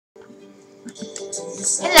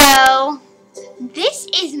Hello. This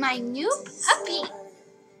is my new puppy.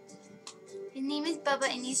 His name is Bubba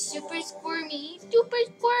and he's super squirmy. Super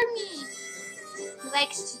squirmy. He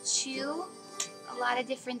likes to chew a lot of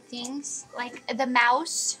different things, like the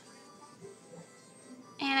mouse.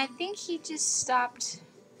 And I think he just stopped.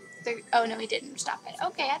 Oh no, he didn't stop it.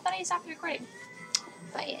 Okay, I thought he stopped recording.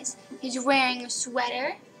 But yes, he's wearing a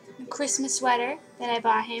sweater, a Christmas sweater that I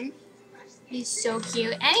bought him. He's so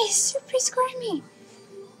cute and he's super squirmy.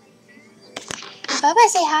 Bubba,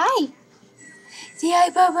 say hi. Say hi,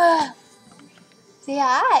 Bubba. Say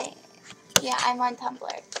hi. Yeah, I'm on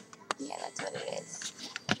Tumblr. Yeah, that's what it is.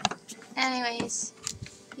 Anyways,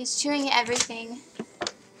 he's chewing everything.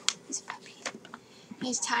 He's a puppy.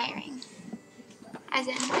 He's tiring. As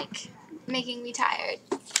in, like, making me tired.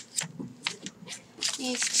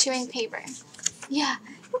 He's chewing paper. Yeah,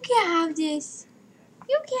 you can't have this.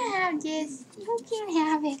 You can't have this. You can't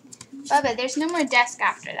have it. Bubba, there's no more desk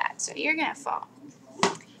after that, so you're gonna fall.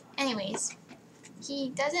 Anyways, he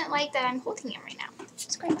doesn't like that I'm holding him right now. I'm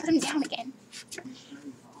just going to put him down again.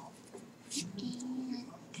 And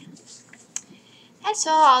that's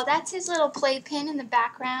all. That's his little playpen in the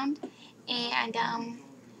background. And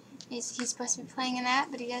he's supposed to be playing in that,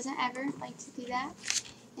 but he doesn't ever like to do that.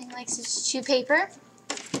 And he likes to chew paper.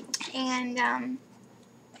 And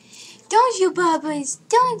don't you, Bubba's?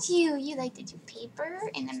 Don't you? You like to chew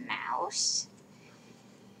paper and a mouse?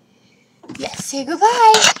 Yes, say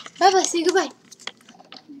goodbye. Bubba, say goodbye.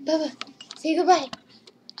 Bubba, say goodbye.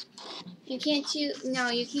 You can't chew. No,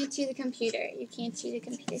 you can't chew the computer. You can't chew the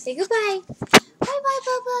computer. Say goodbye. Bye-bye,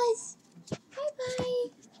 Bubba's. Bye-bye.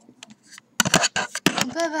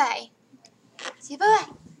 Bye-bye. Say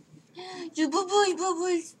bye-bye. Say bye-bye,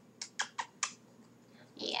 Bubba's.